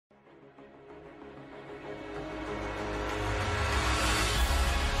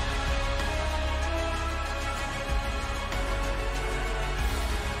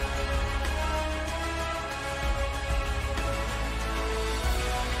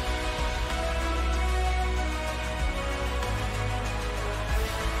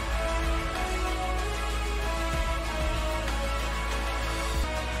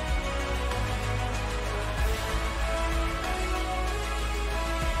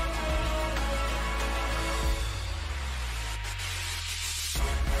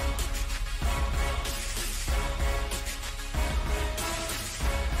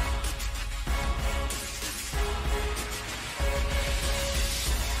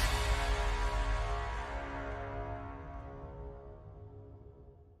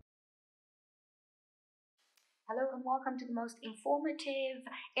Hello and welcome to the most informative,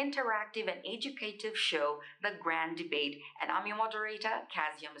 interactive, and educative show, The Grand Debate. And I'm your moderator,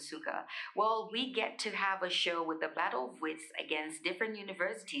 Kazia Masuka. Well, we get to have a show with a battle of wits against different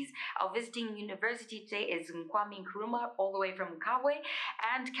universities. Our visiting university today is Kwame Nkrumah, all the way from Kwame,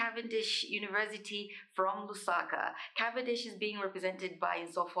 and Cavendish University from Lusaka. Cavendish is being represented by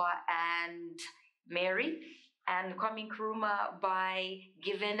Nsofwa and Mary, and Kwame Nkrumah by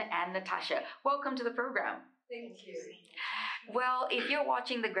Given and Natasha. Welcome to the program. Thank you. Well, if you're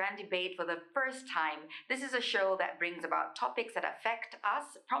watching the Grand Debate for the first time, this is a show that brings about topics that affect us,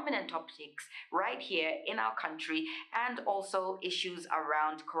 prominent topics right here in our country, and also issues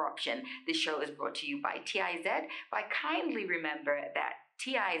around corruption. This show is brought to you by TIZ, but kindly remember that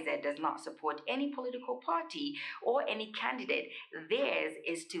TIZ does not support any political party or any candidate. Theirs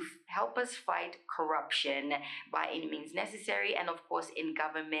is to help us fight corruption by any means necessary, and of course in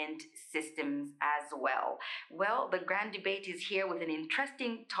government systems as well. Well, the Grand Debate is here with an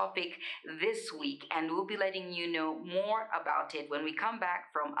interesting topic this week, and we'll be letting you know more about it when we come back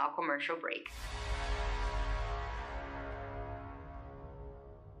from our commercial break.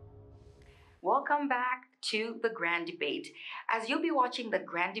 Welcome back to the Grand Debate. As you'll be watching the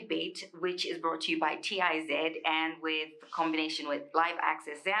Grand Debate, which is brought to you by TIZ and with combination with Live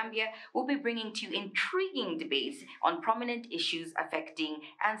Access Zambia, we'll be bringing to you intriguing debates on prominent issues affecting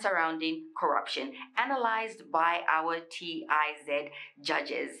and surrounding corruption, analyzed by our TIZ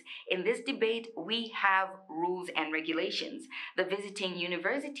judges. In this debate, we have rules and regulations. The visiting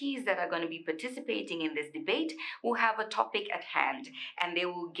universities that are going to be participating in this debate will have a topic at hand, and they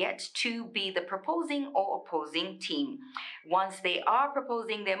will get to be the proposing or opposing team. Once they are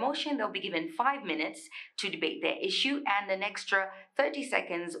proposing their motion, they'll be given 5 minutes to debate their issue, and an extra 30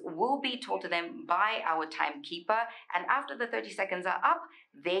 seconds will be told to them by our timekeeper. And after the 30 seconds are up,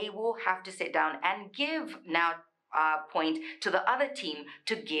 they will have to sit down and give point to the other team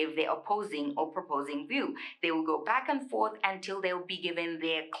to give their opposing or proposing view. They will go back and forth until they will be given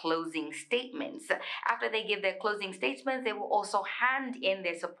their closing statements. After they give their closing statements, they will also hand in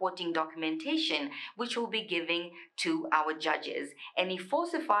their supporting documentation, which will be given to our judges. Any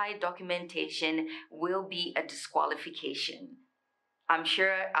falsified documentation will be a disqualification. I'm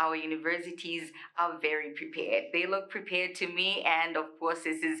sure our universities are very prepared. They look prepared to me, and of course,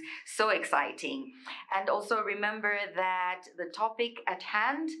 this is so exciting. And also remember that the topic at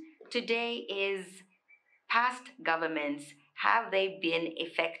hand today is past governments. Have they been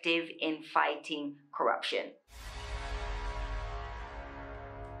effective in fighting corruption?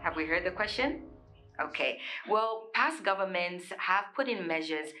 Have we heard the question? Okay, well, past governments have put in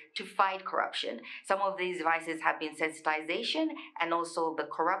measures to fight corruption. Some of these devices have been sensitization and also the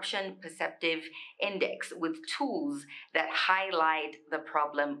Corruption Perceptive Index, with tools that highlight the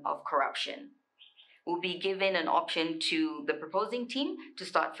problem of corruption. We'll be given an option to the proposing team to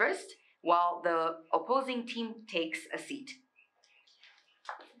start first, while the opposing team takes a seat.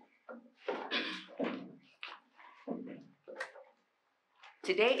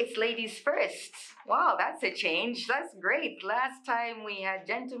 Today it's ladies first. Wow, that's a change. That's great. Last time we had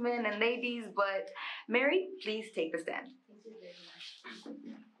gentlemen and ladies, but Mary, please take the stand. Thank you very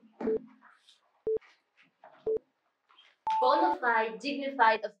much. Bona fide,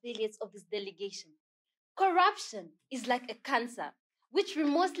 dignified affiliates of this delegation. Corruption is like a cancer which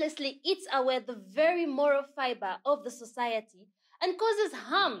remorselessly eats away the very moral fiber of the society and causes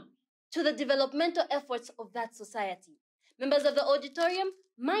harm to the developmental efforts of that society. Members of the auditorium,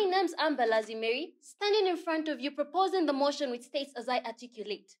 my name's Ambalazi Mary, standing in front of you proposing the motion which states as I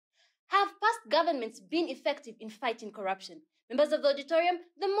articulate. Have past governments been effective in fighting corruption? Members of the auditorium,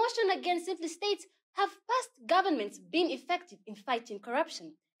 the motion again simply states, have past governments been effective in fighting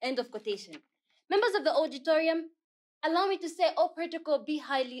corruption? End of quotation. Members of the auditorium, allow me to say all protocol be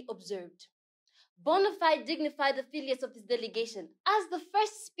highly observed. Bona fide, dignified affiliates of this delegation, as the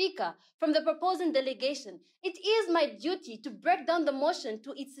first speaker from the proposing delegation, it is my duty to break down the motion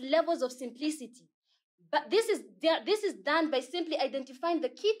to its levels of simplicity. But this is done by simply identifying the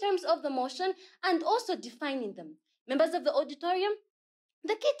key terms of the motion and also defining them. Members of the auditorium,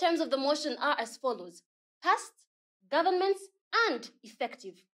 the key terms of the motion are as follows: past, governments, and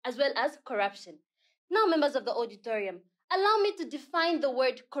effective, as well as corruption. Now, members of the auditorium, allow me to define the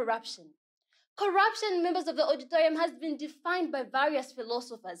word corruption. Corruption, members of the auditorium, has been defined by various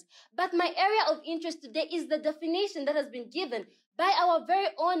philosophers, but my area of interest today is the definition that has been given by our very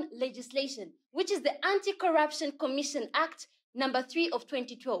own legislation, which is the Anti-Corruption Commission Act number 3 of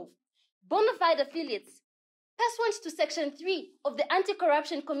 2012. Bona fide affiliates, pursuant to Section 3 of the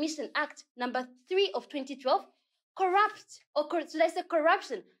Anti-Corruption Commission Act number 3 of 2012,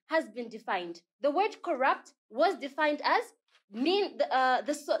 corruption has been defined. The word corrupt was defined as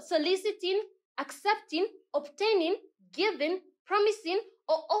soliciting, accepting, obtaining, giving, promising,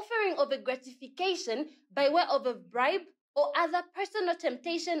 or offering of a gratification by way of a bribe or other personal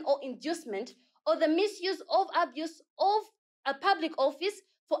temptation or inducement, or the misuse or abuse of a public office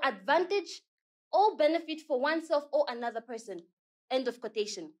for advantage or benefit for oneself or another person. End of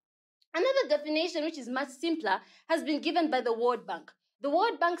quotation. Another definition, which is much simpler, has been given by the World Bank. The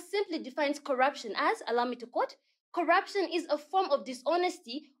World Bank simply defines corruption as, allow me to quote, corruption is a form of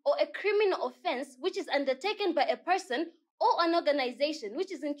dishonesty or a criminal offense which is undertaken by a person or an organization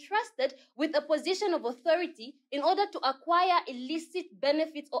which is entrusted with a position of authority in order to acquire illicit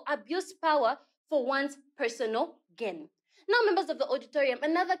benefits or abuse power for one's personal gain. Now, members of the auditorium,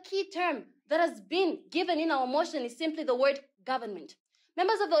 another key term that has been given in our motion is simply the word government.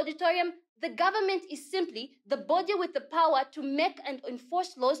 Members of the auditorium, the government is simply the body with the power to make and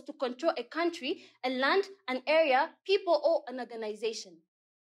enforce laws to control a country, a land, an area, people, or an organization.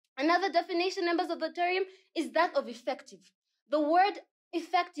 Another definition, members of the auditorium, is that of effective. The word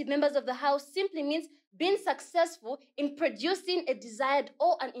effective, members of the House, simply means being successful in producing a desired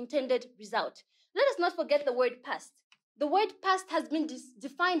or an intended result. Let us not forget the word past. The word past has been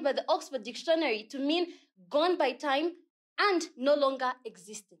defined by the Oxford Dictionary to mean gone by time and no longer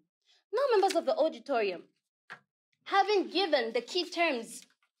existing. Now, members of the auditorium, having given the key terms,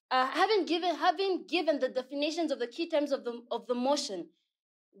 having given the definitions of the key terms of the motion,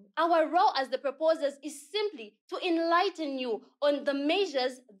 our role as the proposers is simply to enlighten you on the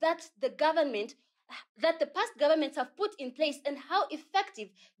measures that the past governments have put in place and how effective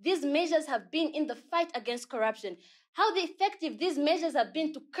these measures have been in the fight against corruption, how effective these measures have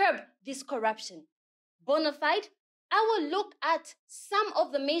been to curb this corruption. Bona fide, I will look at some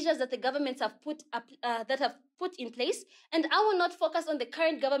of the measures that the governments have put in place, and I will not focus on the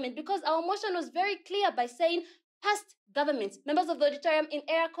current government because our motion was very clear by saying past governments, members of the auditorium, in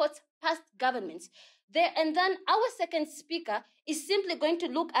air quotes, past governments. And then our second speaker is simply going to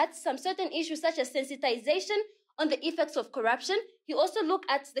look at some certain issues such as sensitization on the effects of corruption. He also looked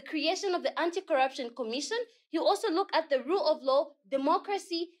at the creation of the Anti-Corruption Commission. He also looked at the rule of law,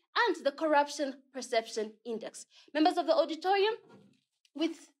 democracy, and the Corruption Perception Index. Members of the auditorium,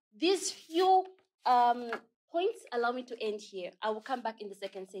 with these few points, allow me to end here. I will come back in the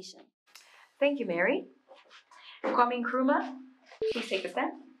second session. Thank you, Mary. Kwame Nkrumah, please take a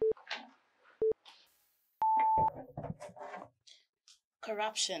stand.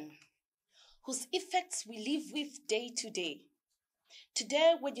 Corruption, whose effects we live with day to day.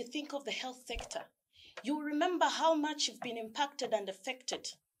 Today, when you think of the health sector, you will remember how much you've been impacted and affected.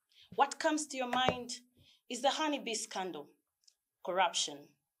 What comes to your mind is the honeybee scandal, corruption.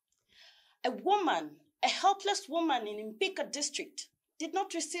 A helpless woman in Mbika district did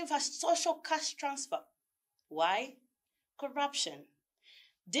not receive her social cash transfer. Why? Corruption.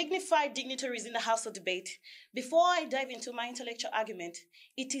 Dignified dignitaries in the House of Debate, before I dive into my intellectual argument,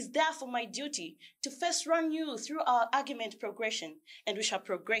 it is therefore my duty to first run you through our argument progression, and we shall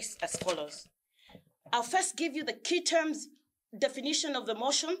progress as follows. I'll first give you the key terms definition of the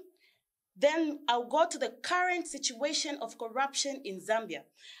motion. Then I'll go to the current situation of corruption in Zambia.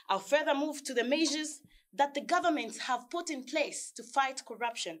 I'll further move to the measures that the governments have put in place to fight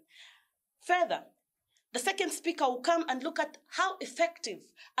corruption. Further, the second speaker will come and look at how effective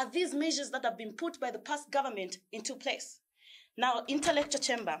are these measures that have been put by the past government into place. Now, intellectual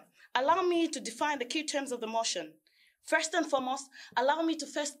chamber, allow me to define the key terms of the motion. First and foremost, allow me to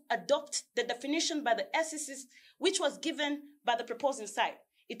first adopt the definition by the SECs, which was given by the proposing side.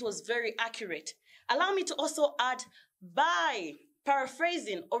 It was very accurate. Allow me to also add by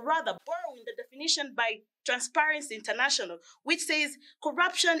paraphrasing, or rather borrowing the definition by Transparency International, which says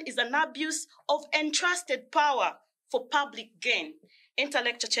corruption is an abuse of entrusted power for public gain.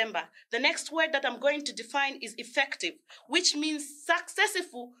 Intellectual chamber. The next word that I'm going to define is effective, which means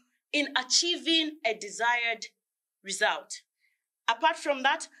successful in achieving a desired result. Apart from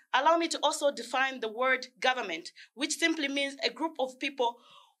that, allow me to also define the word government, which simply means a group of people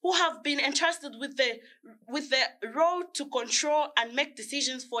who have been entrusted with the role to control and make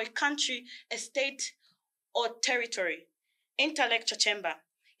decisions for a country, a state, or territory. Intellectual chamber.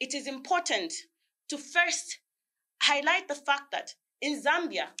 It is important to first highlight the fact that in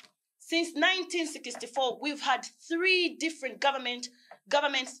Zambia, since 1964, we've had 3 different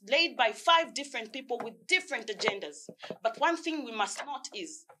governments led by 5 different people with different agendas. But one thing we must note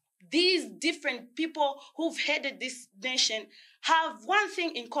is these different people who've headed this nation have one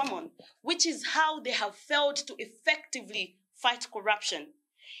thing in common, which is how they have failed to effectively fight corruption.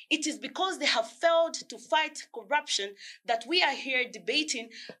 It is because they have failed to fight corruption that we are here debating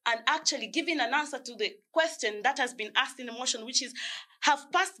and actually giving an answer to the question that has been asked in the motion, which is,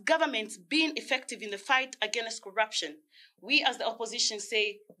 have past governments been effective in the fight against corruption? We as the opposition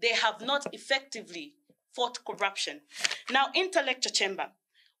say they have not effectively fought corruption. Now, intellectual chamber,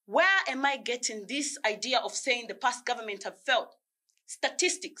 where am I getting this idea of saying the past government have failed?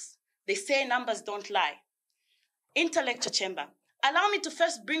 Statistics, they say numbers don't lie. Intellectual chamber, allow me to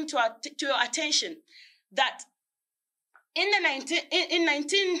first bring to your attention that in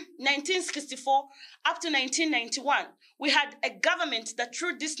 1964 up to 1991, we had a government that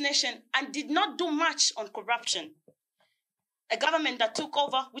ruled this nation and did not do much on corruption. A government that took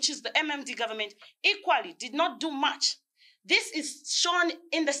over, which is the MMD government, equally did not do much. This is shown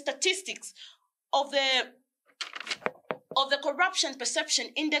in the statistics of the corruption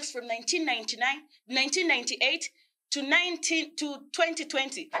perception index from 1998 to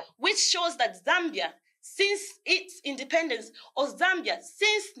 2020, which shows that Zambia, since its independence, or Zambia,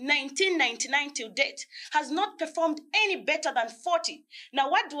 since 1999 till date, has not performed any better than 40. Now,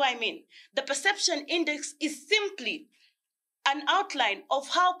 what do I mean? The perception index is simply an outline of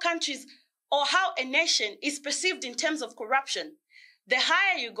how countries or how a nation is perceived in terms of corruption. The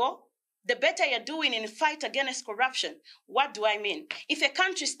higher you go, the better you're doing in the fight against corruption. What do I mean? If a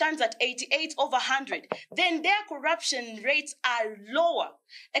country stands at 88 over 100, then their corruption rates are lower.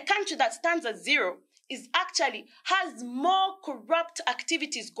 A country that stands at 0 has more corrupt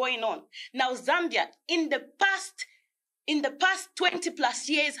activities going on. Now, Zambia, in the past 20 plus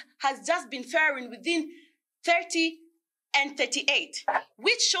years, has just been faring within 30 and 38,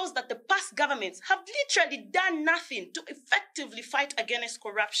 which shows that the past governments have literally done nothing to effectively fight against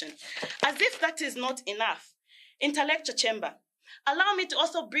corruption. As if that is not enough, intellectual chamber, allow me to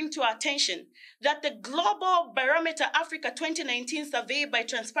also bring to our attention that the Global Barometer Africa 2019 survey by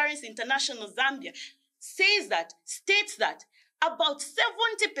Transparency International Zambia states that about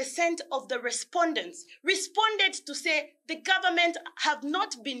 70% of the respondents responded to say the government have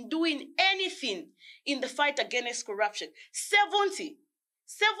not been doing anything in the fight against corruption. 70%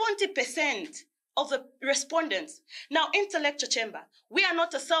 of the respondents. Now, intellectual chamber, we are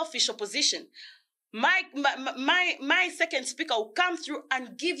not a selfish opposition. My second speaker will come through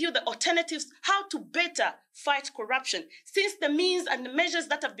and give you the alternatives how to better fight corruption. Since the means and the measures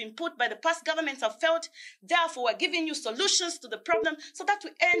that have been put by the past governments have failed, therefore we're giving you solutions to the problem so that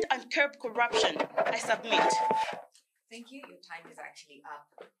we end and curb corruption. I submit. Thank you. Your time is actually up.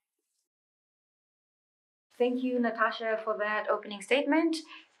 Thank you, Natasha, for that opening statement.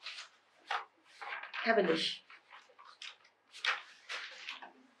 Cavendish.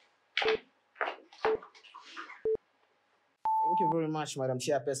 Thank you very much, Madam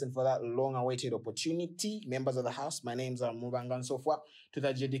Chairperson, for that long-awaited opportunity. Members of the House, my names are Mubanga and so forth. To the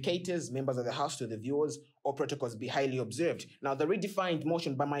adjudicators, members of the House, to the viewers, all protocols be highly observed. Now, the redefined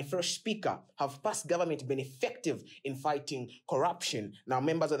motion by my first speaker, have past government been effective in fighting corruption? Now,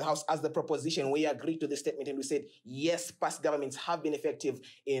 members of the House, as the proposition, we agreed to the statement and we said, yes, past governments have been effective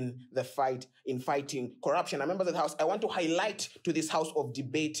in the fight, in fighting corruption. Now, members of the House, I want to highlight to this House of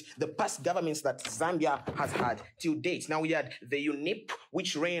debate the past governments that Zambia has had till date. Now, we had the UNIP,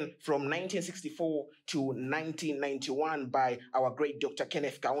 which ran from 1964 to 1991 by our great Dr.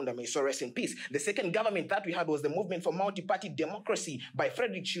 Kenneth Kaunda, may so rest in peace. The second government that we had was the Movement for Multi-Party Democracy by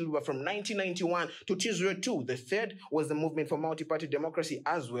Frederick Chiluba from 1991 to 2002. The third was the Movement for Multi-Party Democracy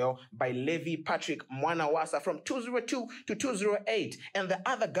as well by Levi Patrick Mwanawasa from 2002 to 2008. And the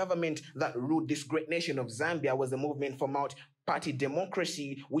other government that ruled this great nation of Zambia was the Movement for Multi-Party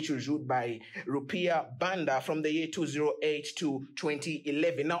Democracy, which was ruled by Rupia Banda from the year 2008 to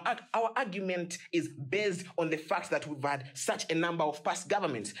 2011. Now, our argument is based on the fact that we've had such a number of past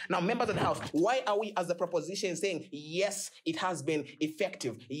governments. Now, members of the House, why are we as a proposition saying, yes, it has been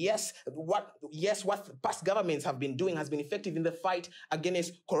effective? Yes, what past governments have been doing has been effective in the fight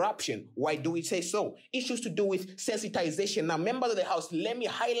against corruption. Why do we say so? Issues to do with sensitization. Now, members of the House, let me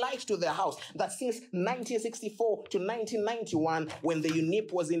highlight to the House that since 1964 to 1991, when the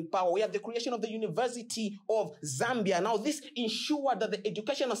UNIP was in power, we had the creation of the University of Zambia. Now, this ensured that the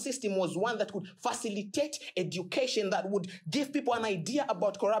educational system was one that would facilitate education, that would give people an idea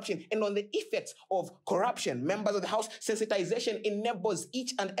about corruption and on the effects of corruption. Members of the House, sensitization enables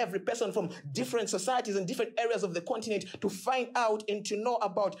each and every person from different societies and different areas of the continent to find out and to know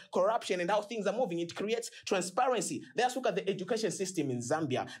about corruption and how things are moving. It creates transparency. Let's look at the education system in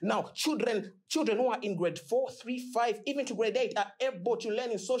Zambia. Now, children who are in grade 4, 3, 5, even to grade 8 are able to learn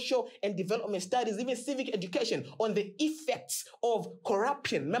in social and development studies, even civic education, on the effects of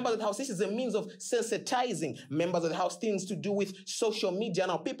corruption. Members of the House, this is a means of sensitizing members of the House, things to do with social media.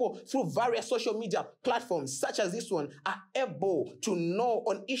 Now, people through various social media platforms, such as this one, are able to know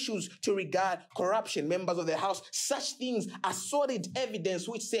on issues to regard corruption. Members of the House, such things are solid evidence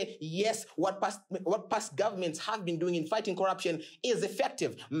which say, yes, what past governments have been doing in fighting corruption is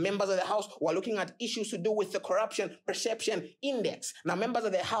effective. Members of the House were looking at issues to do with the Corruption Perception Index. Now, members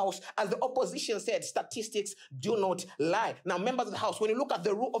of the House, as the opposition said, statistics do not lie. Now, members of the House, when you look at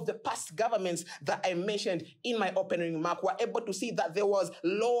the rule of the past governments that I mentioned in my opening remark, we're able to see that there was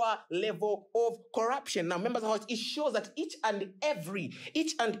lower level of corruption. Now, members of the House, it shows that each and every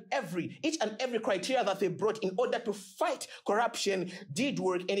criteria that they brought in order to fight corruption did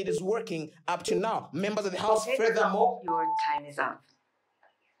work, and it is working up to now. Members of the House, Okay, furthermore, your time is up.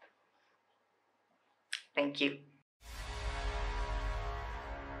 Thank you.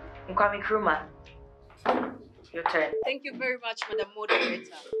 Kwame Nkrumah, your turn. Thank you very much, Madam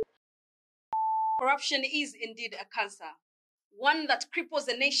Moderator. Corruption is indeed a cancer, one that cripples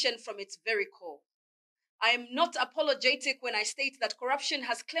a nation from its very core. I am not apologetic when I state that corruption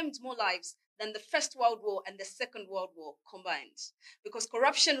has claimed more lives than the First World War and the Second World War combined, because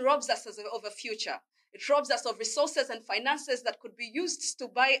corruption robs us of a future. It robs us of resources and finances that could be used to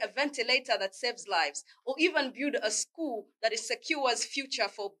buy a ventilator that saves lives, or even build a school that secures future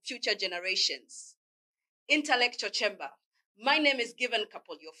for future generations. Intellectual Chamber, my name is Given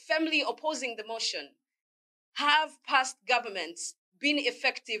Couple, your family opposing the motion. Have past governments been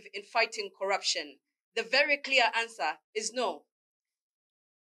effective in fighting corruption? The very clear answer is no.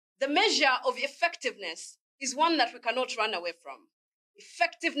 The measure of effectiveness is one that we cannot run away from.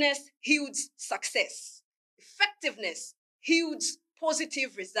 Effectiveness yields success. Effectiveness yields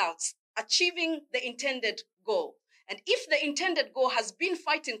positive results, achieving the intended goal. And if the intended goal has been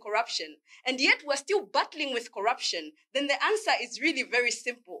fighting corruption, and yet we're still battling with corruption, then the answer is really very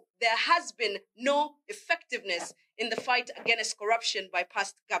simple. There has been no effectiveness in the fight against corruption by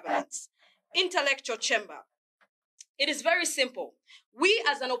past governments. Intellectual Chamber. It is very simple. We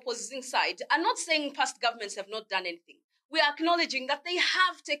as an opposing side are not saying past governments have not done anything. We are acknowledging that they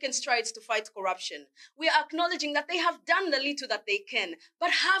have taken strides to fight corruption. We are acknowledging that they have done the little that they can, but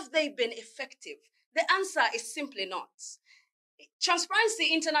have they been effective? The answer is simply not.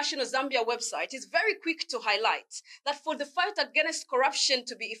 Transparency International Zambia website is very quick to highlight that for the fight against corruption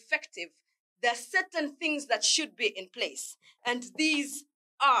to be effective, there are certain things that should be in place. And these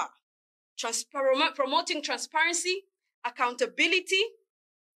are promoting transparency, accountability,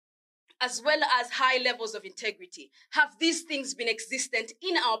 as well as high levels of integrity. Have these things been existent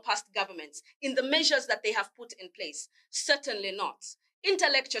in our past governments, in the measures that they have put in place? Certainly not.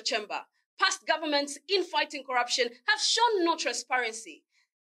 Intellectual Chamber, past governments in fighting corruption have shown no transparency.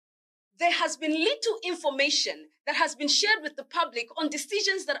 There has been little information that has been shared with the public on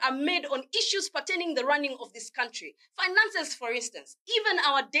decisions that are made on issues pertaining the running of this country. Finances, for instance, even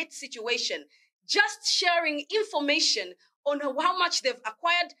our debt situation, just sharing information on how much they've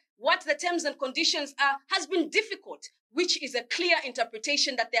acquired, what the terms and conditions are, has been difficult, which is a clear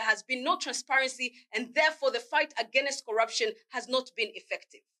interpretation that there has been no transparency and therefore the fight against corruption has not been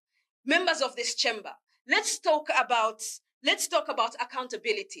effective. Members of this chamber, let's talk about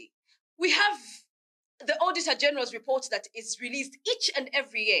accountability. We have the Auditor General's report that is released each and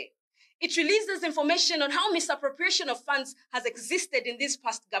every year. It releases information on how misappropriation of funds has existed in these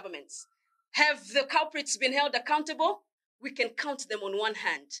past governments. Have the culprits been held accountable? We can count them on one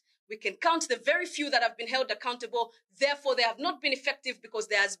hand. We can count the very few that have been held accountable. Therefore, they have not been effective because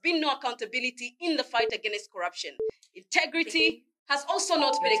there has been no accountability in the fight against corruption. Integrity has also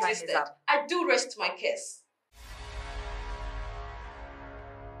not been existed. I do rest my case.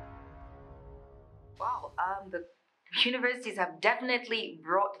 Wow, the universities have definitely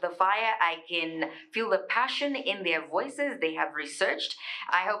brought the fire. I can feel the passion in their voices. They have researched.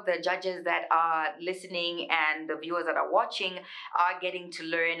 I hope the judges that are listening and the viewers that are watching are getting to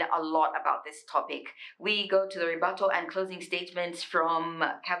learn a lot about this topic. We go to the rebuttal and closing statements from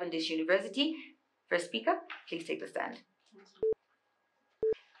Cavendish University. First speaker, please take the stand.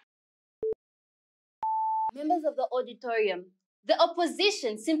 Members of the auditorium, the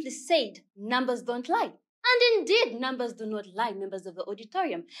opposition simply said numbers don't lie. And indeed, numbers do not lie, members of the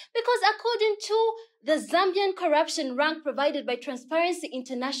auditorium, because according to the Zambian corruption rank provided by Transparency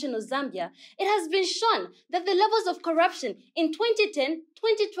International Zambia, it has been shown that the levels of corruption in 2010,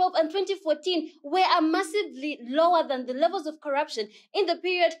 2012, and 2014 were massively lower than the levels of corruption in the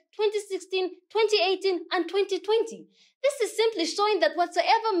period 2016, 2018, and 2020. This is simply showing that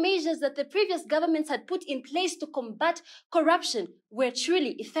whatsoever measures that the previous governments had put in place to combat corruption were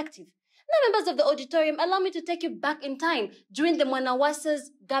truly effective. Now, members of the auditorium, allow me to take you back in time during the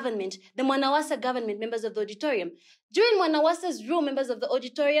Mwanawasa's government, the Mwanawasa government, members of the auditorium. During Mwanawasa's rule, members of the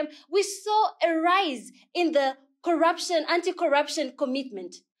auditorium, we saw a rise in the anti-corruption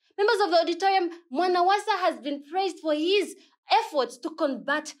commitment. Members of the auditorium, Mwanawasa has been praised for his efforts to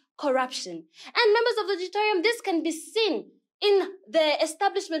combat corruption. And members of the auditorium, this can be seen in the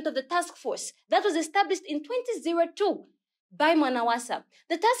establishment of the task force that was established in 2002 by Mwanawasa.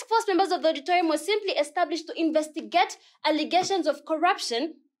 The task force, members of the auditorium, was simply established to investigate allegations of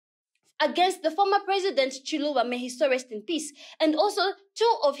corruption against the former president Chiluba, may he so rest in peace, and also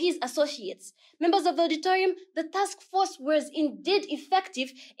 2 of his associates. Members of the auditorium, the task force was indeed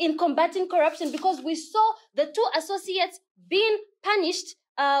effective in combating corruption because we saw the 2 associates being punished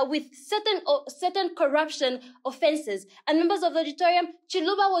with certain corruption offenses. And members of the auditorium,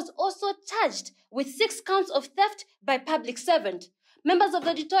 Chiluba was also charged with 6 counts of theft by public servant. Members of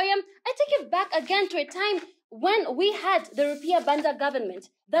the auditorium, I take you back again to a time when we had the Rupia Banda government.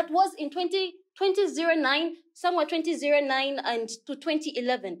 That was in 2009, somewhere 2009 and to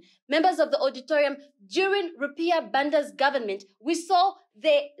 2011. Members of the auditorium, during Rupia Banda's government, we saw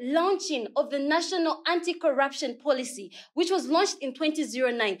the launching of the National Anti-Corruption Policy, which was launched in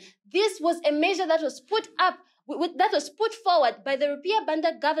 2009. This was a measure that was put forward by the Rupia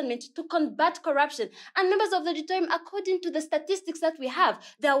Banda government to combat corruption. And members of the auditorium, according to the statistics that we have,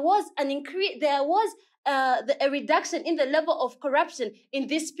 there was a reduction in the level of corruption in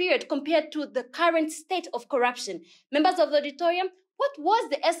this period compared to the current state of corruption. Members of the auditorium, what was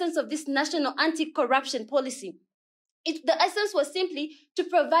the essence of this National Anti-Corruption Policy? The essence was simply to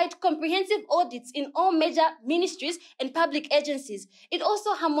provide comprehensive audits in all major ministries and public agencies. It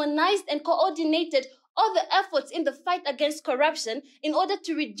also harmonized and coordinated all the efforts in the fight against corruption in order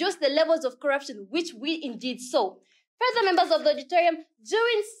to reduce the levels of corruption, which we indeed saw. Further, members of the auditorium,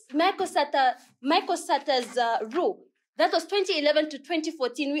 during Michael Sata's rule, that was 2011 to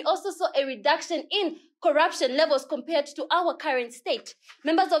 2014, we also saw a reduction in corruption levels compared to our current state.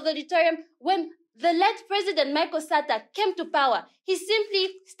 Members of the auditorium, when the late President Michael Sata came to power, he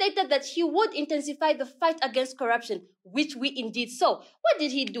simply stated that he would intensify the fight against corruption, which we indeed saw. What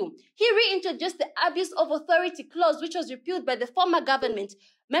did he do? He reintroduced the abuse of authority clause, which was repealed by the former government.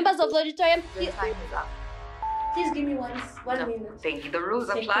 Members of the auditorium, Your time is up. please give me one minute. Thank you. The rules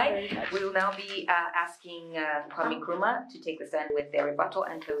Thank you apply. very much. We will now be asking Kwame Nkrumah to take the stand with their rebuttal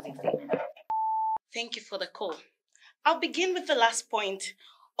and closing statement. Thank you for the call. I'll begin with the last point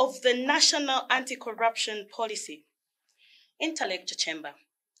of the National Anti-Corruption Policy. Intellectual Chamber.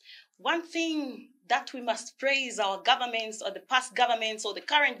 One thing that we must praise our governments or the past governments or the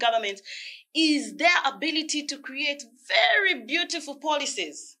current government is their ability to create very beautiful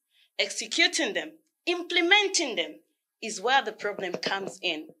policies. Executing them, implementing them is where the problem comes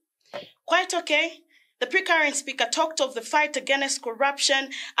in. Quite okay. The pre-current speaker talked of the fight against corruption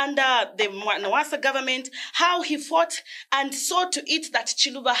under the Mwasa government, how he fought and saw to it that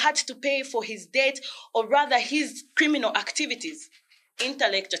Chiluba had to pay for his debt or rather his criminal activities.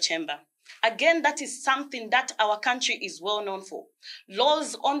 Intellectual Chamber. Again, that is something that our country is well known for.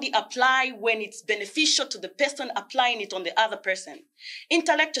 Laws only apply when it's beneficial to the person applying it on the other person.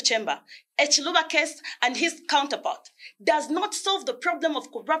 Intellectual Chamber, a Chiluba case and his counterpart does not solve the problem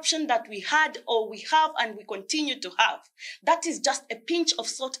of corruption that we had or we have and we continue to have. That is just a pinch of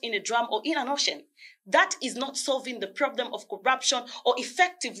salt in a drum or in an ocean. That is not solving the problem of corruption or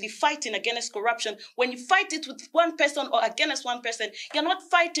effectively fighting against corruption. When you fight it with one person or against one person, you're not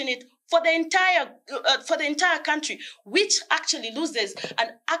fighting it for the entire country, which actually loses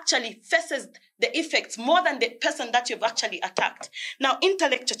and actually faces the effects more than the person that you've actually attacked. Now,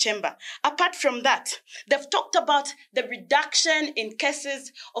 Intellectual Chamber, apart from that, they've talked about the reduction in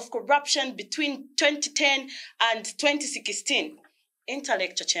cases of corruption between 2010 and 2016.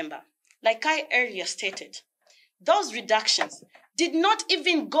 Intellectual Chamber, like I earlier stated, those reductions did not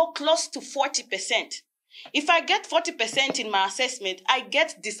even go close to 40%. If I get 40% in my assessment, I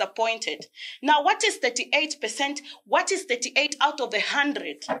get disappointed. Now, what is 38%? What is 38 out of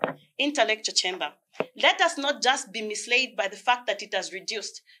 100? Intellectual Chamber. Let us not just be misled by the fact that it has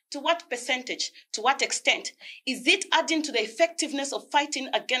reduced. To what percentage? To what extent? Is it adding to the effectiveness of fighting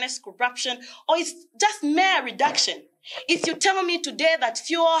against corruption, or is just mere reduction? If you tell me today that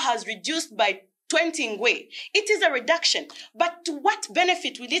fuel has reduced by 20 ngwe, it is a reduction. But to what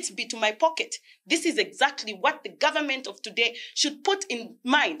benefit will it be to my pocket? This is exactly what the government of today should put in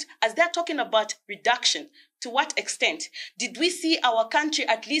mind as they're talking about reduction. To what extent? Did we see our country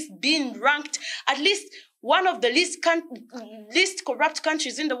at least being ranked, at least one of the least corrupt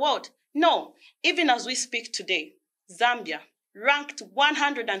countries in the world? No. Even as we speak today, Zambia ranked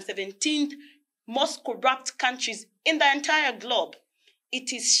 117th most corrupt countries in the entire globe.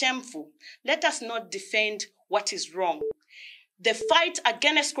 It is shameful. Let us not defend what is wrong. The fight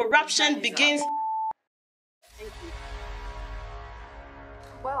against corruption begins. Thank you.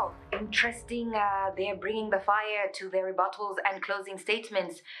 Well, interesting. They're bringing the fire to their rebuttals and closing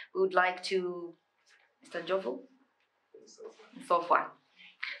statements. We would like to, Mr. Jovu? Sofa.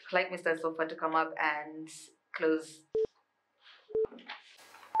 I'd like Mr. Sofa to come up and close.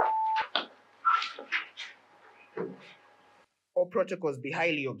 All protocols be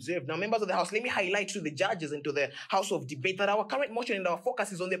highly observed. Now, members of the House, let me highlight to the judges and to the House of Debate that our current motion and our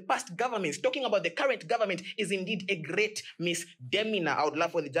focus is on the past governments. Talking about the current government is indeed a great misdemeanor. I would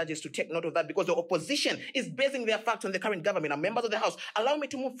love for the judges to take note of that because the opposition is basing their facts on the current government. Now, members of the House, allow me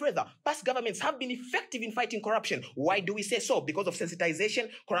to move further. Past governments have been effective in fighting corruption. Why do we say so? Because of sensitization,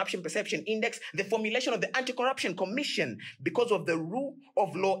 corruption perception index, the formulation of the Anti-Corruption Commission, because of the rule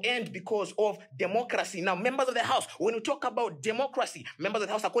of law, and because of democracy. Now, members of the House, when we talk about democracy, members of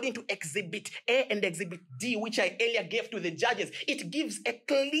the House, according to Exhibit A and Exhibit D, which I earlier gave to the judges, it gives a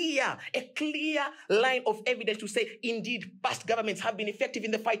clear line of evidence to say, indeed, past governments have been effective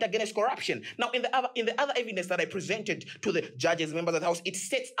in the fight against corruption. Now, in the other evidence that I presented to the judges, members of the House, it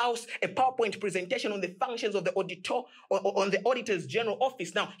sets out a PowerPoint presentation on the functions of the auditor, on the Auditor's General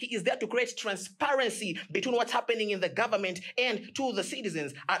Office. Now, he is there to create transparency between what's happening in the government and to the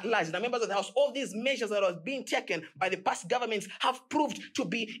citizens at large. Now, members of the House, all these measures that are being taken by the past government have proved to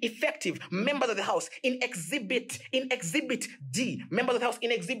be effective. Members of the House, in Exhibit D, members of the House,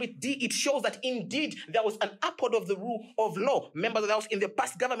 in Exhibit D, it shows that indeed there was an uphold of the rule of law. Members of the House, in the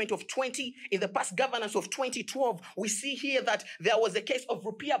past governance of 2012, we see here that there was a case of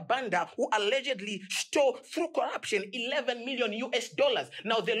Rupiah Banda who allegedly stole through corruption $11 million US.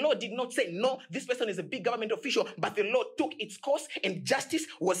 Now, the law did not say, no, this person is a big government official, but the law took its course and justice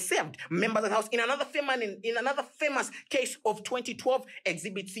was served. Members of the House, in another famous case of 2012,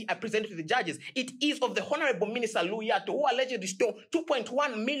 Exhibit C, I presented to the judges. It is of the Honorable Minister Luyato, who allegedly stole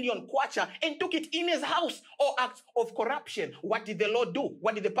 2.1 million kwacha and took it in his house. All acts of corruption. What did the law do?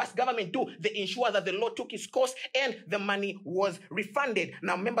 What did the past government do? They ensured that the law took its course and the money was refunded.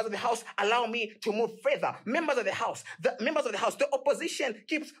 Now, members of the House, allow me to move further. Members of the House, the opposition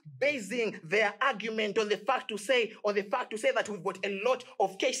keeps basing their argument on the fact to say that we've got a lot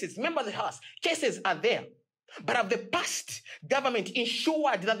of cases. Members of the House, cases are there. But have the past government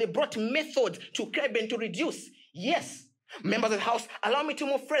ensured that they brought methods to curb and to reduce? Yes. Members of the House, allow me to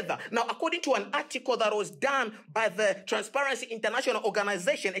move further. Now, according to an article that was done by the Transparency International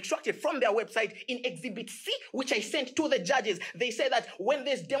Organization, extracted from their website in Exhibit C, which I sent to the judges, they say that when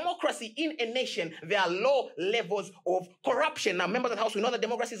there's democracy in a nation, there are low levels of corruption. Now, members of the House, we know that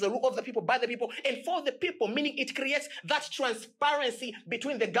democracy is the rule of the people, by the people, and for the people, meaning it creates that transparency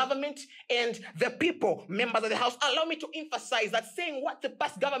between the government and the people. Members of the House, allow me to emphasize that saying what the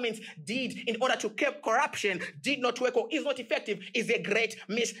past governments did in order to curb corruption did not work or is not effective is a great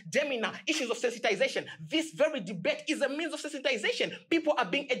misdemeanor. Issues of sensitization. This very debate is a means of sensitization. People are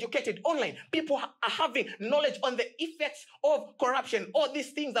being educated online. People are having knowledge on the effects of corruption. All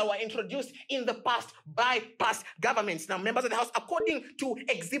these things that were introduced in the past by past governments. Now, members of the House, according to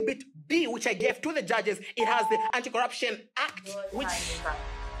Exhibit B, which I gave to the judges, it has the Anti-Corruption Act, which...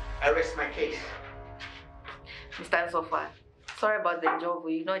 I rest my case. Mr. Sofa, sorry about the job.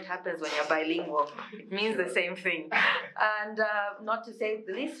 You know it happens when you're bilingual. It means the same thing. And not to say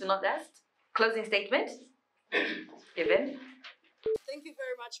the least, not last, closing statement. Given. Thank you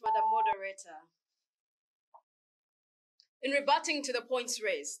very much, Madam Moderator. In rebutting to the points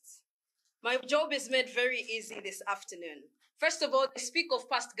raised, my job is made very easy this afternoon. First of all, I speak of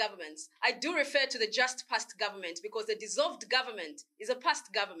past governments. I do refer to the just past government because the dissolved government is a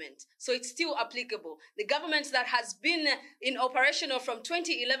past government, so it's still applicable. The government that has been in operational from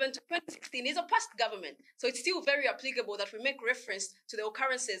 2011 to 2016 is a past government, so it's still very applicable that we make reference to the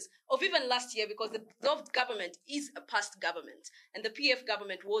occurrences of even last year because the dissolved government is a past government, and the PF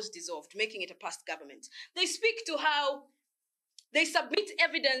government was dissolved, making it a past government. They speak to how They submit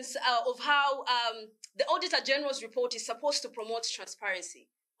evidence of how the Auditor General's report is supposed to promote transparency.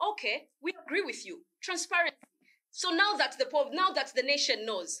 Okay, we agree with you. Transparency. So now that the nation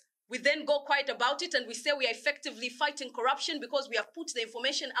knows, we then go quiet about it and we say we are effectively fighting corruption because we have put the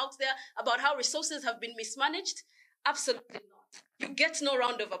information out there about how resources have been mismanaged? Absolutely not. You get no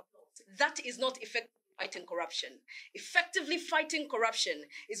round of applause. That is not effective fighting corruption. Effectively fighting corruption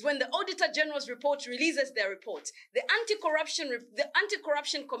is when the Auditor General's report releases their report. The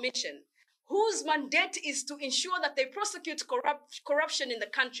Anti-Corruption Commission, whose mandate is to ensure that they prosecute corruption in the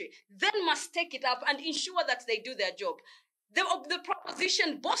country, then must take it up and ensure that they do their job. The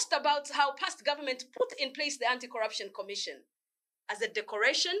proposition boasts about how past government put in place the Anti-Corruption Commission as a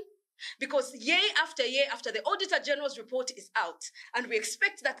decoration, because year after the Auditor General's report is out, and we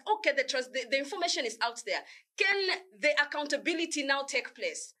expect that, okay, the information is out there, can the accountability now take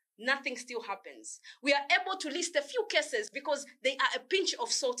place? Nothing still happens. We are able to list a few cases because they are a pinch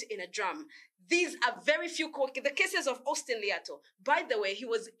of salt in a drum. These are very few the cases of Austin Liato. By the way, he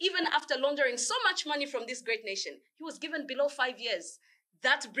was, even after laundering so much money from this great nation, he was given below 5 years.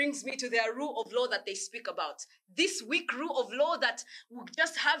 That brings me to their rule of law that they speak about. This weak rule of law that will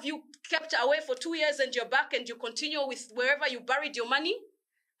just have you kept away for 2 years and you're back and you continue with wherever you buried your money?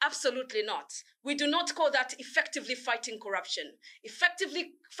 Absolutely not. We do not call that effectively fighting corruption.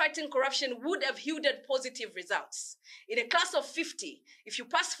 Effectively fighting corruption would have yielded positive results. In a class of 50, if you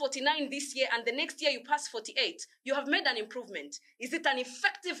pass 49 this year and the next year you pass 48, you have made an improvement. Is it an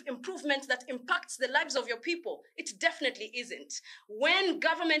effective improvement that impacts the lives of your people? It definitely isn't. When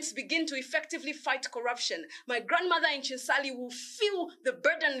governments begin to effectively fight corruption, my grandmother in Chinsali will feel the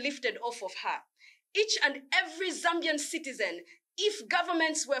burden lifted off of her. Each and every Zambian citizen, if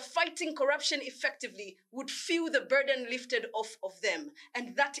governments were fighting corruption effectively, would feel the burden lifted off of them.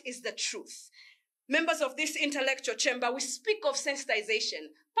 And that is the truth. Members of this intellectual chamber, we speak of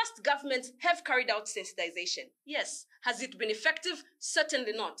sensitization. Past governments have carried out sensitization. Yes. Has it been effective?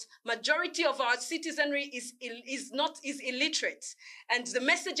 Certainly not. Majority of our citizenry is illiterate. And the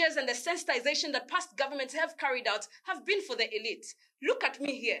messages and the sensitization that past governments have carried out have been for the elite. Look at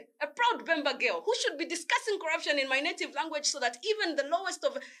me here, a proud Bemba girl who should be discussing corruption in my native language so that even the lowest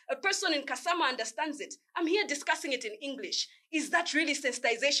of a person in Kasama understands it. I'm here discussing it in English. Is that really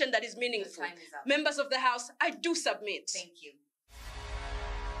sensitization that is meaningful? Members of the House, I do submit. Thank you.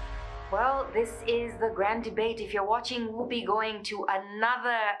 Well, this is the grand debate. If you're watching, we'll be going to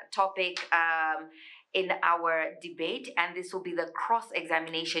another topic in our debate, and this will be the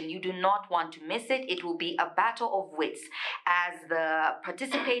cross-examination. You do not want to miss it. It will be a battle of wits as the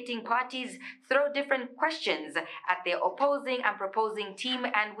participating parties throw different questions at their opposing and proposing team,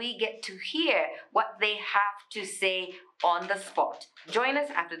 and we get to hear what they have to say on the spot. Join us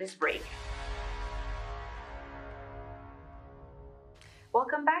after this break.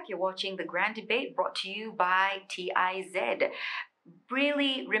 Welcome back. You're watching the Grand Debate brought to you by TIZ.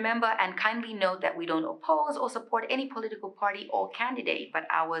 Really remember and kindly note that we don't oppose or support any political party or candidate, but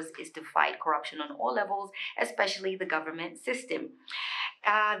ours is to fight corruption on all levels, especially the government system.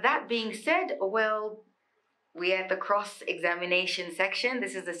 That being said, well, we're at the cross-examination section.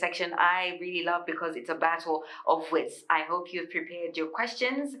 This is the section I really love because it's a battle of wits. I hope you've prepared your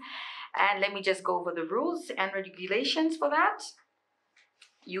questions. And let me just go over the rules and regulations for that.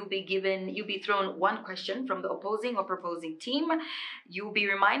 You'll be thrown one question from the opposing or proposing team. You'll be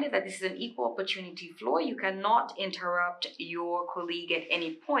reminded that this is an equal opportunity floor. You cannot interrupt your colleague at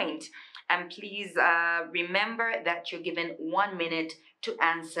any point. And please remember that you're given 1 minute to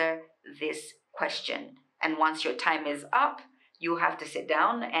answer this question. And once your time is up, you have to sit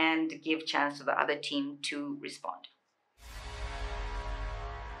down and give chance to the other team to respond.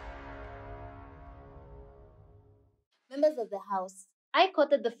 Members of the House, I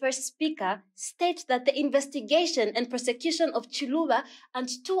quoted the first speaker state that the investigation and prosecution of Chiluba and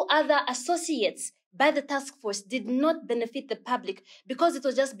 2 other associates by the task force did not benefit the public because it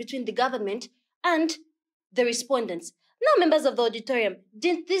was just between the government and the respondents. Now, members of the auditorium,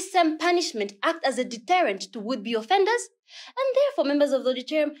 didn't this same punishment act as a deterrent to would-be offenders? And therefore, members of the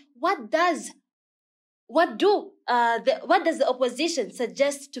auditorium, what does the opposition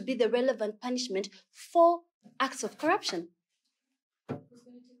suggest to be the relevant punishment for acts of corruption?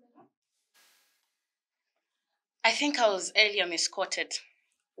 I think I was earlier misquoted.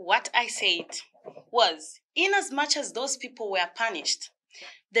 What I said was, in as much as those people were punished,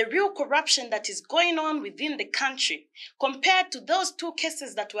 the real corruption that is going on within the country, compared to those 2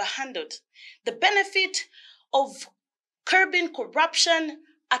 cases that were handled, the benefit of curbing corruption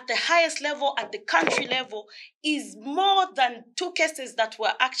at the highest level, at the country level, is more than 2 cases that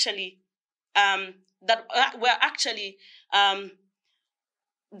were actually that were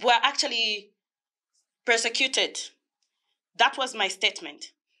actually persecuted. That was my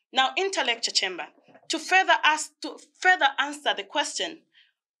statement. Now, intellectual chamber, to further answer the question,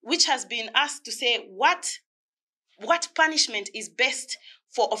 which has been asked to say what punishment is best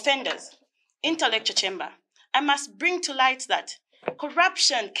for offenders. Intellectual chamber, I must bring to light that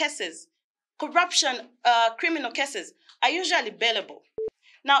criminal cases are usually bailable.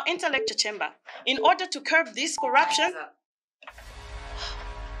 Now, intellectual chamber, in order to curb this corruption,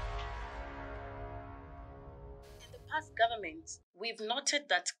 past governments, we've noted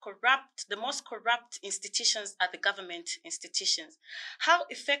that the most corrupt institutions are the government institutions. How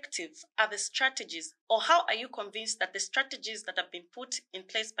effective are the strategies, or how are you convinced that the strategies that have been put in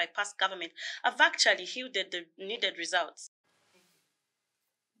place by past government have actually yielded the needed results?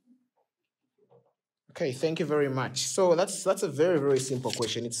 Okay, thank you very much. So that's a very, very simple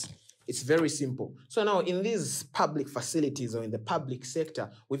question. It's very simple. So now in these public facilities or in the public sector,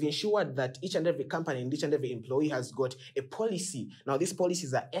 we've ensured that each and every company and each and every employee has got a policy. Now these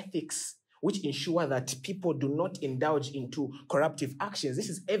policies are ethics which ensure that people do not indulge into corruptive actions. This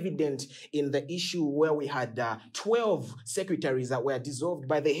is evident in the issue where we had 12 secretaries that were dissolved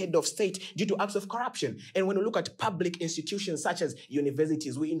by the head of state due to acts of corruption. And when we look at public institutions such as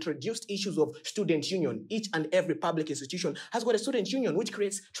universities, we introduced issues of student union. Each and every public institution has got a student union, which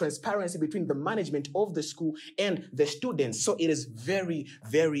creates transparency between the management of the school and the students. So it is very,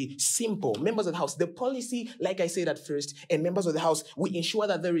 very simple. Members of the House, the policy, like I said at first, and members of the House, we ensure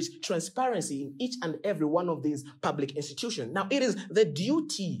that there is transparency in each and every one of these public institutions. Now, it is the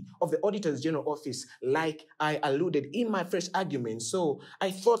duty of the Auditor's General Office, like I alluded in my first argument. So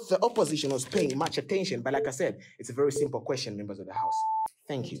I thought the opposition was paying much attention, but like I said, it's a very simple question, members of the House.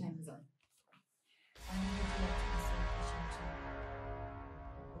 Thank you.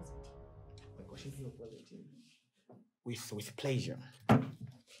 With pleasure.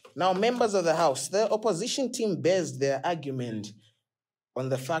 Now, members of the House, the opposition team based their argument on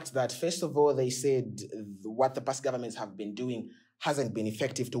the fact that, first of all, they said what the past governments have been doing hasn't been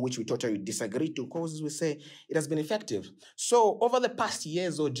effective, to which we totally disagree to, because we say it has been effective. So over the past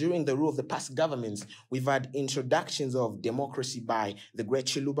years or during the rule of the past governments, we've had introductions of democracy by the great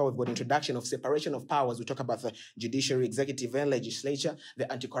Chiluba. We've got introduction of separation of powers. We talk about the judiciary, executive, and legislature, the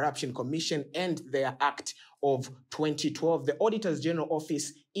Anti-Corruption Commission, and their Act of 2012, the Auditor's General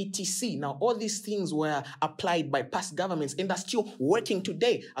Office, etc. Now, all these things were applied by past governments and are still working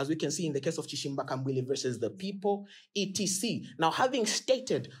today, as we can see in the case of Chishimba Kambwili versus the people, etc. Now, having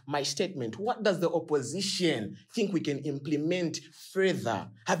stated my statement, what does the opposition think we can implement further,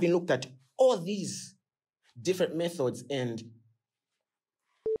 having looked at all these different methods and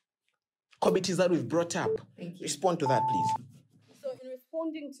committees that we've brought up? Respond to that, please. So, in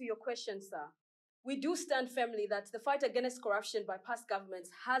responding to your question, sir, we do stand firmly that the fight against corruption by past governments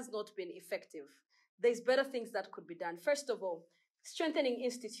has not been effective. There's better things that could be done. First of all, strengthening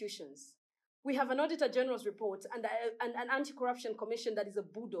institutions. We have an Auditor General's report and an Anti-Corruption Commission that is a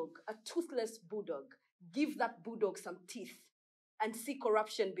bulldog, a toothless bulldog. Give that bulldog some teeth and see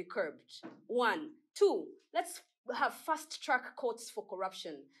corruption be curbed. 1. 2, let's have fast-track courts for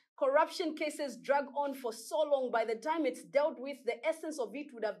corruption. Corruption cases drag on for so long. By the time it's dealt with, the essence of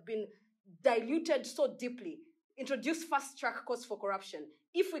it would have been diluted so deeply. Introduce fast-track courts for corruption.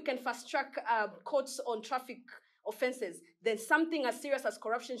 If we can fast-track courts on traffic offenses, then something as serious as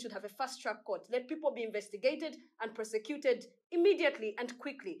corruption should have a fast-track court. Let people be investigated and prosecuted immediately and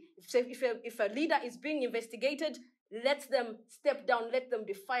quickly. If a leader is being investigated, let them step down, let them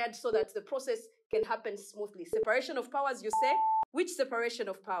be fired so that the process can happen smoothly. Separation of powers, you say? Which separation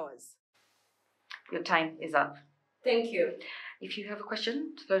of powers? Your time is up. Thank you. If you have a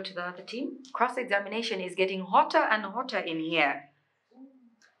question, throw to the other team. Cross-examination is getting hotter and hotter in here.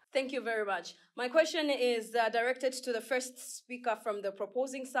 Thank you very much. My question is directed to the first speaker from the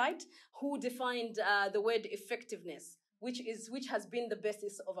proposing side, who defined the word effectiveness, which has been the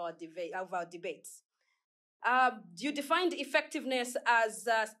basis of our debates. You defined effectiveness as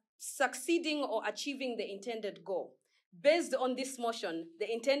succeeding or achieving the intended goal. Based on this motion,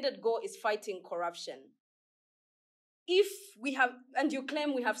 the intended goal is fighting corruption. If we have, and you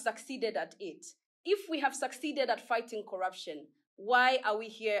claim we have succeeded at it, if we have succeeded at fighting corruption, why are we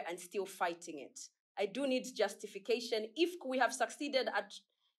here and still fighting it? I do need justification. If we have succeeded at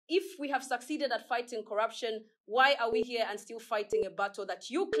fighting corruption, why are we here and still fighting a battle that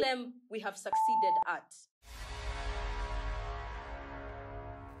you claim we have succeeded at?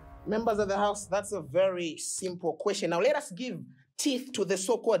 Members of the House, that's a very simple question. Now let us give teeth to the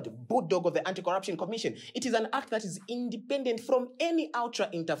so-called bulldog of the Anti-Corruption Commission. It is an act that is independent from any outer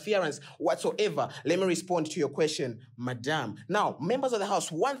interference whatsoever. Let me respond to your question, Madam. Now, members of the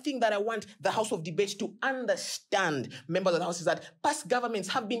House, one thing that I want the House of Debate to understand, members of the House, is that past governments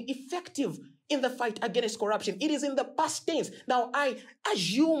have been effective in the fight against corruption. It is in the past tense. Now, I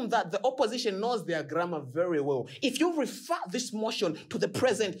assume that the opposition knows their grammar very well. If you refer this motion to the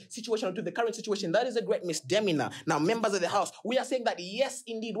present situation or to the current situation, that is a great misdemeanor. Now, members of the House, we are saying that yes,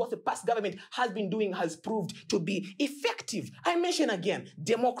 indeed, what the past government has been doing has proved to be effective. I mention again,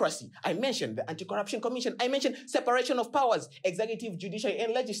 democracy. I mentioned the Anti-Corruption Commission. I mentioned separation of powers, executive, judiciary,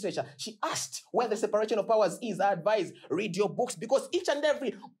 and legislature. She asked where the separation of powers is. I advise, read your books, because each and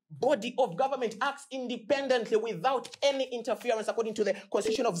every body of government acts independently without any interference according to the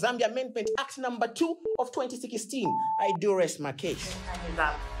Constitution of Zambia Amendment Act number 2 of 2016. I do rest my case.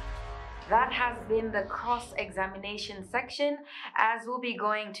 That has been the cross-examination section. As we'll be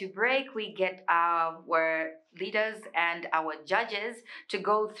going to break, we get our leaders and our judges to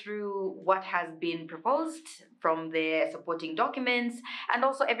go through what has been proposed from the supporting documents and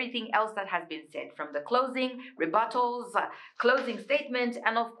also everything else that has been said, from the closing, rebuttals, closing statement,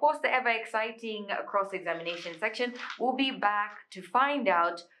 and of course the ever-exciting cross-examination section. We'll be back to find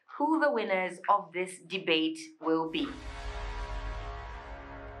out who the winners of this debate will be.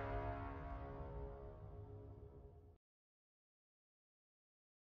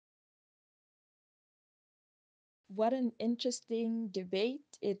 What an interesting debate.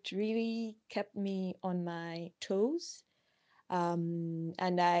 It really kept me on my toes. And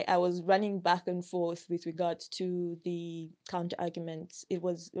I was running back and forth with regards to the counter arguments. It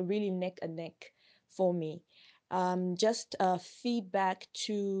was really neck and neck for me. Just feedback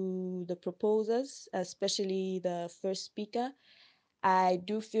to the proposers, especially the first speaker. I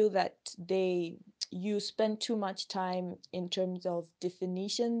do feel that you spent too much time in terms of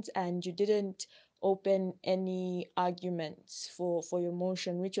definitions and you didn't open any arguments for your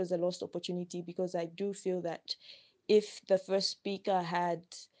motion, which was a lost opportunity, because I do feel that if the first speaker had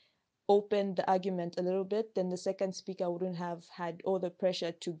opened the argument a little bit, then the second speaker wouldn't have had all the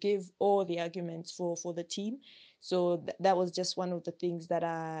pressure to give all the arguments for the team. So that was just one of the things that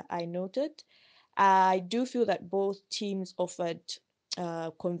I noted. I do feel that both teams offered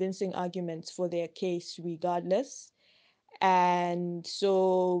convincing arguments for their case regardless. And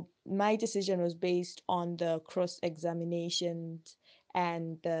so my decision was based on the cross-examinations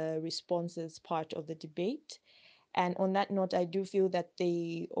and the responses part of the debate. And on that note, I do feel that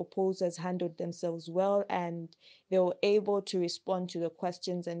the opposers handled themselves well and they were able to respond to the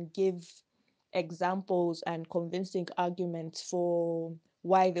questions and give examples and convincing arguments for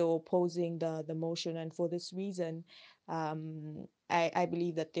why they were opposing the motion. And for this reason, I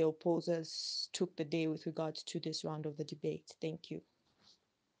believe that the opposers took the day with regards to this round of the debate. Thank you.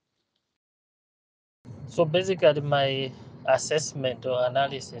 So basically, my assessment or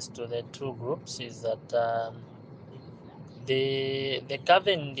analysis to the two groups is that the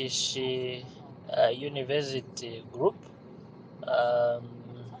Cavendish University group um,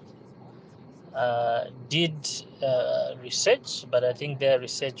 did research, but I think their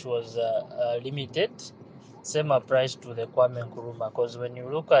research was limited. Same applies to the Kwame Nkrumah, because when you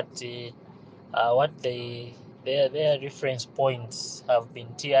look at what their reference points have been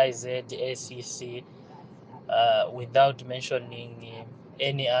TIZ, ACC, without mentioning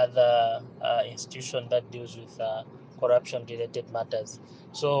any other institution that deals with corruption-related matters.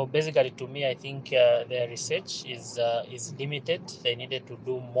 So basically, to me, I think their research is limited. They needed to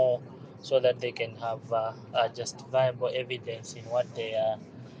do more so that they can have justifiable evidence in what they are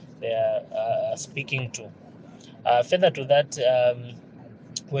speaking to. Further to that,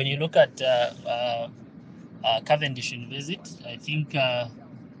 when you look at Cavendish University, I think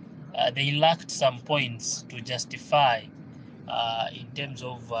they lacked some points to justify in terms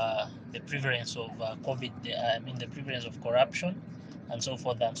of the prevalence of COVID, the prevalence of corruption and so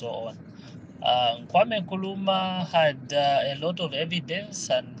forth and so on. Kwame Nkrumah had a lot of evidence,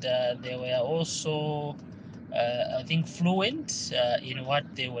 and they were also, I think, fluent in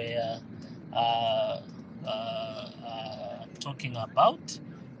what they were talking about.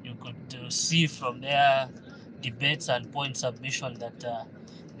 You could see from their debates and point submission that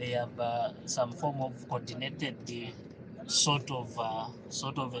they have some form of coordinated sort of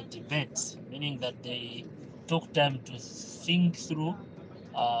a debate, meaning that they took time to think through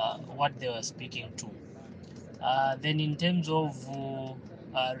what they were speaking to. Then in terms of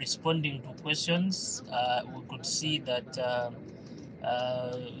responding to questions, we could see that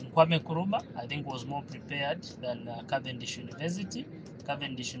Kwame Nkrumah, I think, was more prepared than Cavendish University.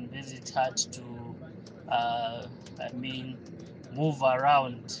 Cavendish University had to, move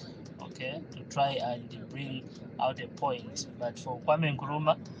around, okay, to try and bring out a point. But for Kwame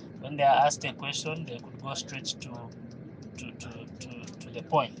Nkrumah, when they are asked a question, they could go straight to the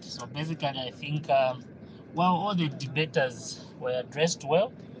point. So basically, I think all the debaters were addressed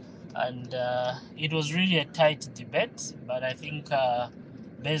well, and it was really a tight debate. But I think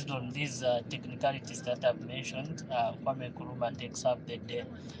based on these technicalities that I've mentioned, Kwame Nkrumah takes up the day,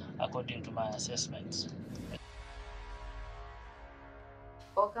 according to my assessments.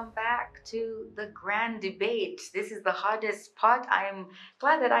 Welcome back to the grand debate. This is the hardest part. I'm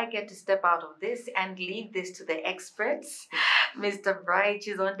glad that I get to step out of this and leave this to the experts. Mr. Bright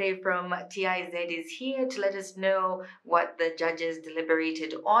Chizonde from TIZ is here to let us know what the judges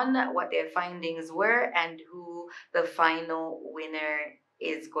deliberated on, what their findings were, and who the final winner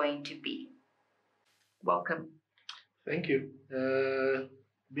is going to be. Welcome. Thank you.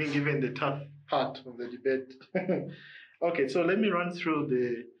 Being given the tough part of the debate. Okay, so let me run through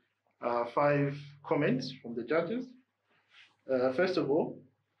the 5 comments from the judges. First of all,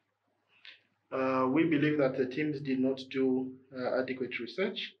 we believe that the teams did not do adequate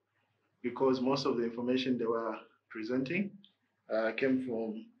research because most of the information they were presenting came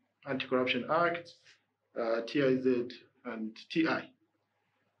from Anti-Corruption Act, TIZ, and TI.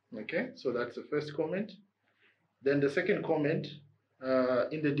 Okay, so that's the first comment. Then the second comment,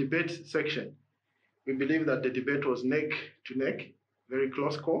 in the debate section, we believe that the debate was neck to neck, very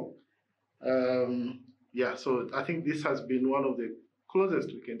close call. So I think this has been one of the closest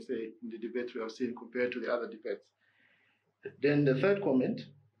we can say in the debates we have seen compared to the other debates. Then the third comment,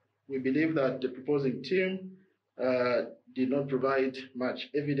 we believe that the proposing team did not provide much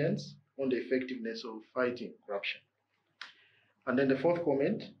evidence on the effectiveness of fighting corruption. And then the fourth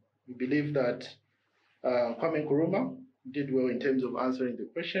comment, we believe that Kwame Nkrumah did well in terms of answering the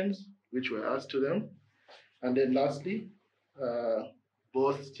questions which were asked to them. And then lastly,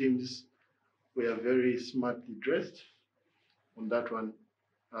 both teams were very smartly dressed. On that one,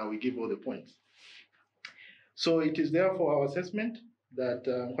 we give all the points. So it is therefore our assessment that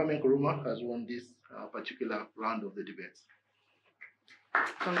Kwame Nkrumah has won this particular round of the debates.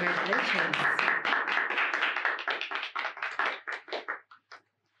 Congratulations.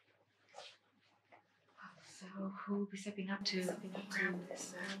 So who will be stepping up to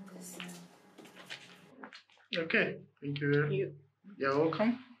this? Okay, thank you. You're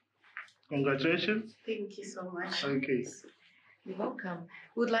welcome. Congratulations. Thank you so much. Okay. You're welcome.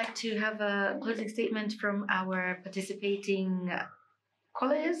 We'd like to have a closing statement from our participating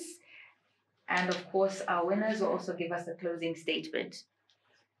callers. And of course, our winners will also give us a closing statement.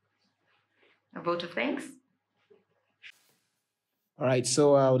 A vote of thanks. All right,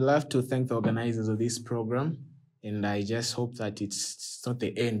 so I would love to thank the organizers of this program. And I just hope that it's not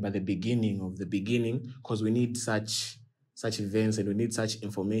the end, but the beginning of the beginning, because we need such events and we need such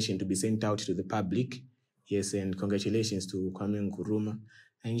information to be sent out to the public. Yes, and congratulations to Kwame Nkrumah.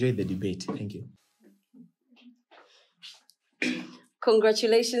 I enjoyed the debate. Thank you.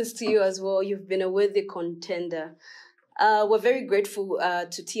 Congratulations to you as well. You've been a worthy contender. We're very grateful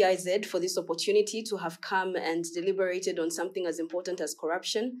to TIZ for this opportunity to have come and deliberated on something as important as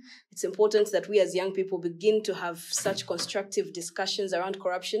corruption. It's important that we as young people begin to have such constructive discussions around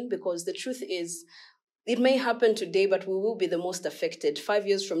corruption, because the truth is, it may happen today, but we will be the most affected. 5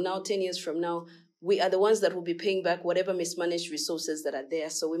 years from now, 10 years from now, we are the ones that will be paying back whatever mismanaged resources that are there.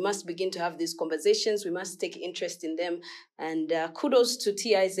 So we must begin to have these conversations. We must take interest in them. And kudos to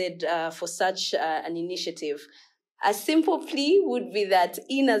TIZ for such an initiative. A simple plea would be that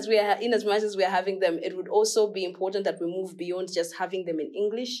in as much as we are having them, it would also be important that we move beyond just having them in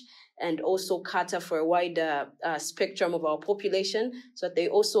English and also cater for a wider spectrum of our population, so that they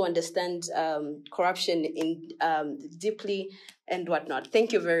also understand corruption in deeply and whatnot.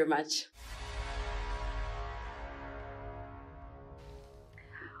 Thank you very much.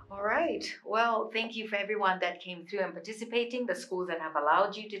 All right. Well, thank you for everyone that came through and participating, the schools that have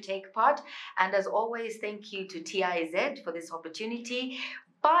allowed you to take part. And as always, thank you to TIZ for this opportunity.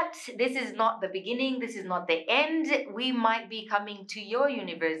 But this is not the beginning. This is not the end. We might be coming to your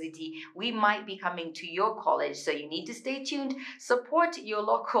university. We might be coming to your college. So you need to stay tuned. Support your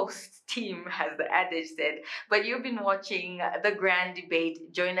local team, as the adage said. But you've been watching The Grand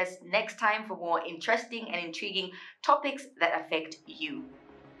Debate. Join us next time for more interesting and intriguing topics that affect you.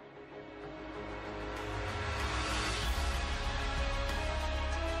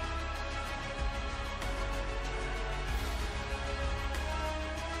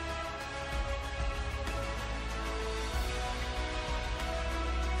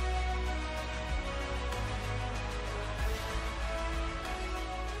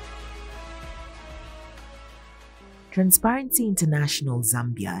 Transparency International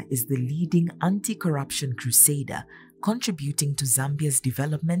Zambia is the leading anti-corruption crusader, contributing to Zambia's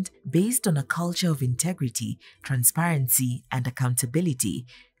development based on a culture of integrity, transparency, and accountability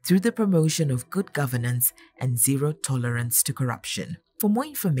through the promotion of good governance and zero tolerance to corruption. For more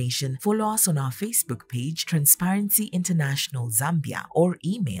information, follow us on our Facebook page, Transparency International Zambia, or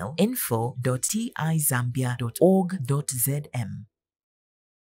email info.tizambia.org.zm.